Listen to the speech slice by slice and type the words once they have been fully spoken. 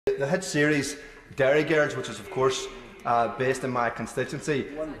the hit series Derry Girls, which is of course based in my constituency,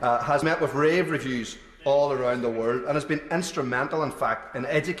 has met with rave reviews all around the world and has been instrumental, in fact, in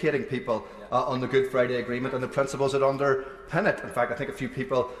educating people on the Good Friday Agreement and the principles that underpin it. In fact, I think a few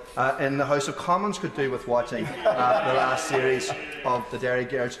people in the House of Commons could do with watching the last series of the Derry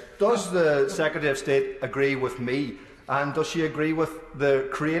Girls. Does the Secretary of State agree with me? And does she agree with the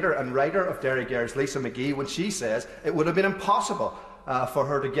creator and writer of Derry Girls, Lisa McGee, when she says it would have been impossible for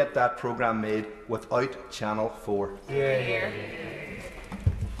her to get that programme made without Channel 4? Yeah.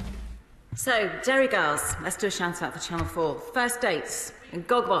 So, Derry Girls, let's do a shout out for Channel 4. First dates in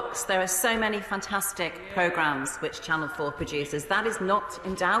Gogbox. There are so many fantastic programmes which Channel 4 produces. That is not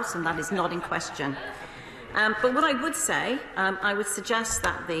in doubt and that is not in question. But what I would say, I would suggest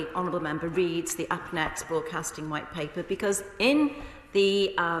that the honourable member reads the UpNet Broadcasting White Paper, because in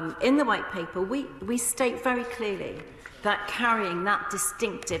the White Paper we state very clearly that carrying that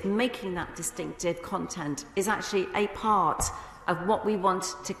distinctive, making that distinctive content is actually a part of what we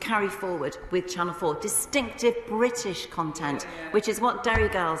want to carry forward with Channel 4. Distinctive British content, which is what Derry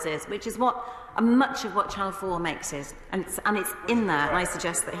Girls is, which is what much of what Channel 4 makes is. And it's in there, and I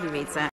suggest that he reads it.